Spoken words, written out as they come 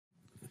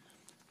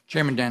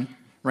Chairman Dent,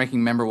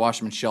 Ranking Member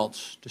Wasserman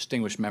Schultz,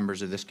 distinguished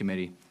members of this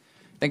committee,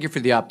 thank you for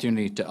the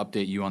opportunity to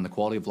update you on the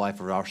quality of life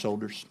of our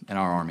soldiers and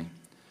our Army.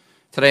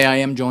 Today I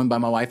am joined by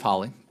my wife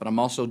Holly, but I'm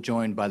also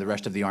joined by the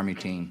rest of the Army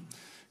team.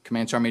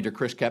 Command Sergeant Major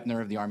Chris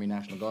Kepner of the Army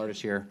National Guard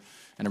is here,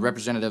 and a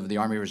representative of the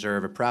Army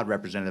Reserve, a proud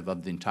representative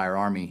of the entire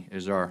Army,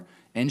 is our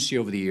NCO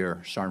of the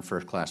Year, Sergeant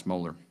First Class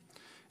Moeller.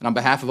 And on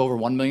behalf of over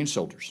 1 million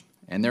soldiers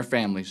and their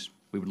families,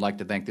 we would like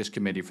to thank this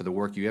committee for the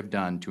work you have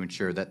done to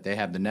ensure that they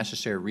have the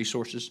necessary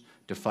resources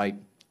to fight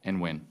and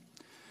win.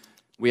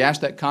 We ask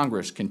that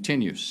Congress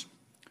continues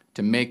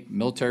to make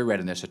military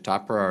readiness a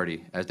top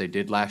priority, as they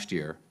did last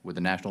year with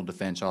the National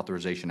Defense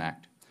Authorization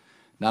Act.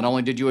 Not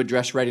only did you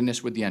address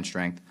readiness with the end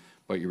strength,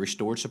 but you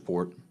restored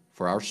support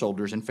for our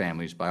soldiers and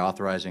families by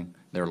authorizing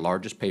their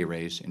largest pay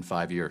raise in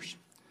 5 years.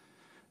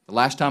 The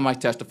last time I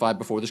testified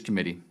before this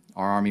committee,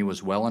 our Army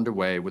was well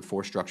underway with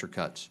force structure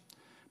cuts.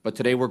 But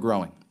today we're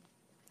growing.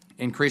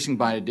 Increasing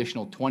by an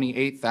additional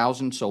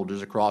 28,000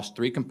 soldiers across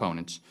 3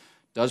 components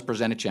does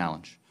present a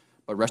challenge,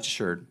 but rest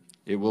assured,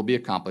 it will be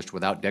accomplished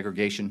without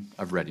degradation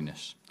of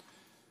readiness.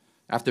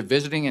 After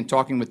visiting and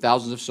talking with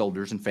thousands of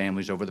soldiers and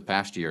families over the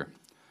past year,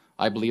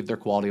 I believe their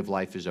quality of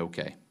life is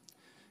okay.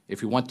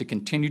 If we want to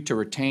continue to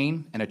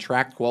retain and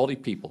attract quality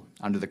people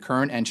under the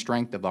current end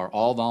strength of our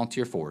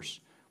all-volunteer force,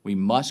 we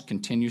must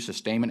continue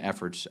sustainment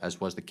efforts, as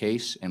was the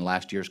case in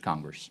last year's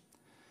Congress.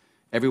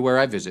 Everywhere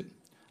I visit,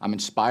 I'm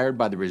inspired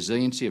by the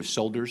resiliency of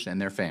soldiers and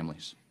their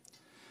families.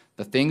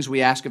 The things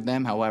we ask of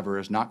them, however,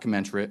 is not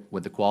commensurate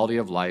with the quality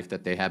of life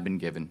that they have been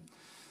given.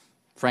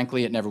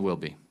 Frankly, it never will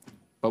be.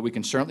 But we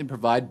can certainly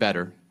provide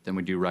better than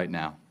we do right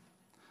now.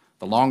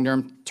 The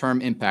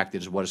long-term impact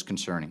is what is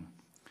concerning.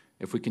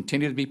 If we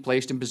continue to be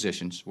placed in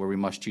positions where we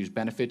must choose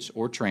benefits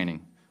or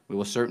training, we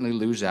will certainly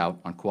lose out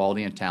on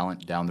quality and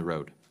talent down the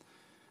road.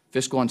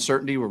 Fiscal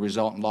uncertainty will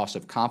result in loss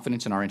of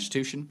confidence in our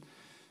institution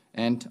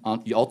and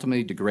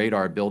ultimately degrade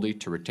our ability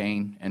to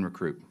retain and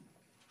recruit.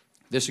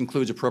 This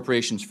includes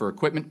appropriations for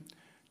equipment,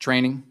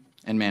 training,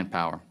 and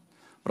manpower,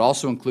 but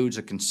also includes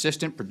a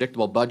consistent,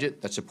 predictable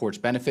budget that supports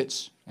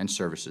benefits and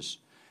services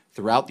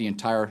throughout the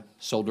entire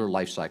soldier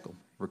life cycle: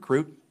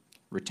 recruit,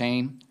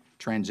 retain,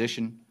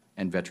 transition,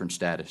 and veteran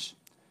status.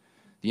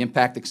 The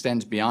impact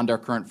extends beyond our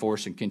current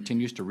force and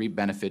continues to reap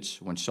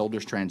benefits when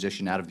soldiers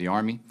transition out of the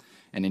Army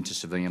and into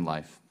civilian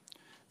life.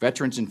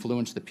 Veterans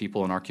influence the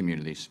people in our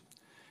communities.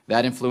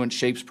 That influence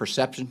shapes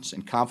perceptions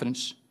and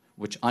confidence,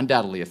 which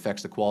undoubtedly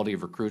affects the quality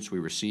of recruits we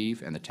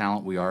receive and the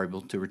talent we are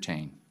able to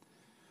retain.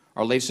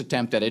 Our latest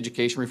attempt at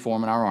education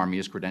reform in our Army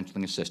is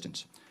credentialing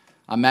assistance.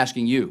 I'm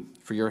asking you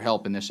for your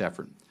help in this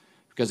effort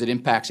because it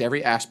impacts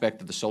every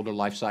aspect of the soldier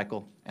life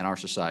cycle and our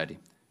society,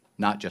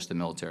 not just the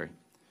military.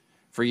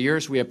 For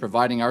years, we have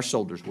providing our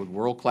soldiers with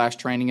world-class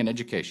training and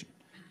education,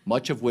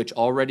 much of which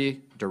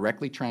already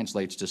directly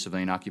translates to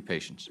civilian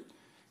occupations.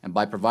 And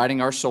by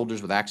providing our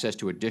soldiers with access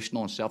to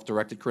additional and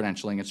self-directed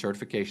credentialing and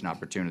certification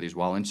opportunities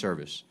while in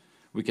service,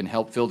 we can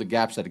help fill the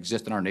gaps that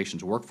exist in our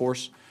nation's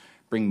workforce,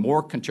 bring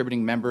more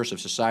contributing members of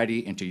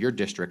society into your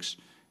districts,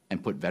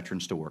 and put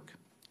veterans to work.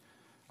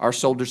 Our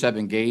soldiers have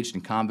engaged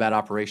in combat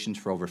operations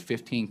for over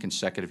 15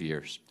 consecutive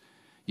years,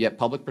 yet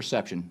public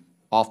perception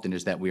often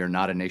is that we are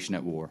not a nation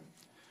at war.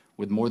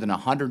 With more than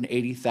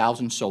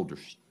 180,000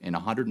 soldiers in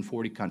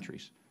 140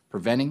 countries,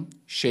 preventing,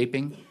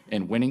 shaping,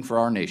 and winning for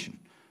our nation,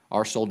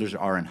 our soldiers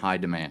are in high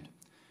demand.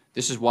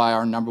 This is why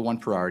our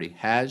 #1 priority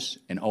has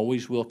and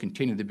always will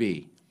continue to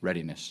be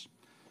readiness.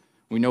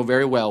 We know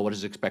very well what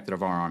is expected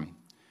of our Army.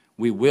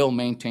 We will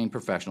maintain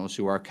professionals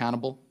who are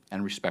accountable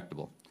and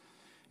respectable.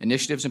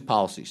 Initiatives and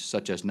policies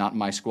such as Not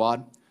My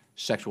Squad,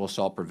 sexual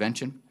assault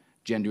prevention,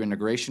 gender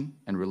integration,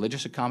 and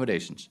religious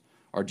accommodations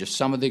are just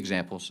some of the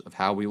examples of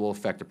how we will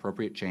affect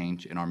appropriate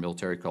change in our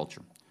military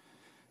culture.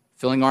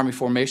 Filling Army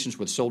formations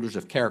with soldiers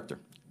of character,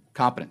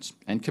 competence,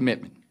 and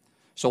commitment,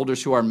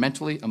 soldiers who are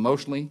mentally,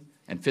 emotionally,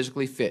 and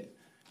physically fit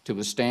to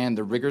withstand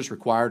the rigors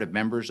required of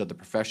members of the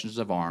professions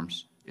of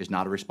arms, is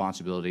not a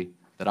responsibility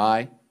that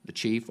I, the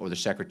Chief, or the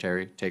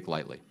Secretary take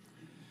lightly.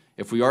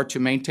 If we are to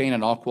maintain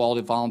an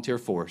all-quality volunteer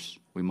force,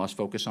 we must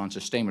focus on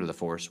sustainment of the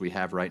force we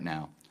have right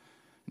now.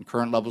 In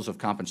current levels of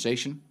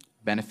compensation,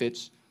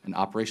 benefits, and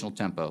operational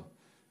tempo,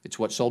 it's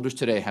what soldiers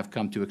today have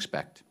come to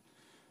expect.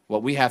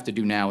 What we have to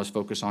do now is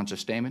focus on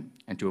sustainment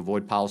and to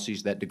avoid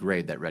policies that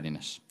degrade that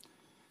readiness.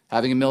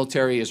 Having a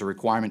military is a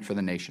requirement for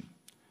the nation,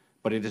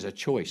 but it is a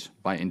choice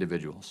by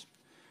individuals.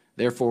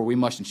 Therefore, we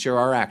must ensure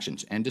our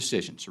actions and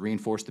decisions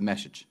reinforce the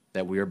message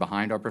that we are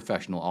behind our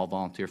professional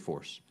all-volunteer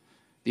force.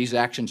 These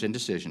actions and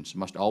decisions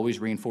must always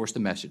reinforce the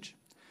message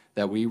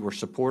that we will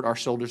support our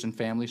soldiers and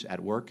families at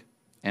work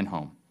and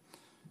home.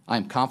 I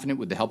am confident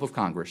with the help of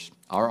Congress,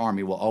 our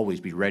Army will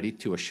always be ready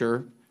to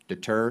assure,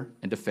 deter,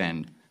 and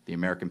defend the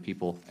American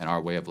people and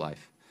our way of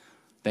life.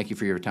 Thank you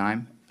for your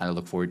time, and I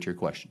look forward to your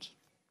questions.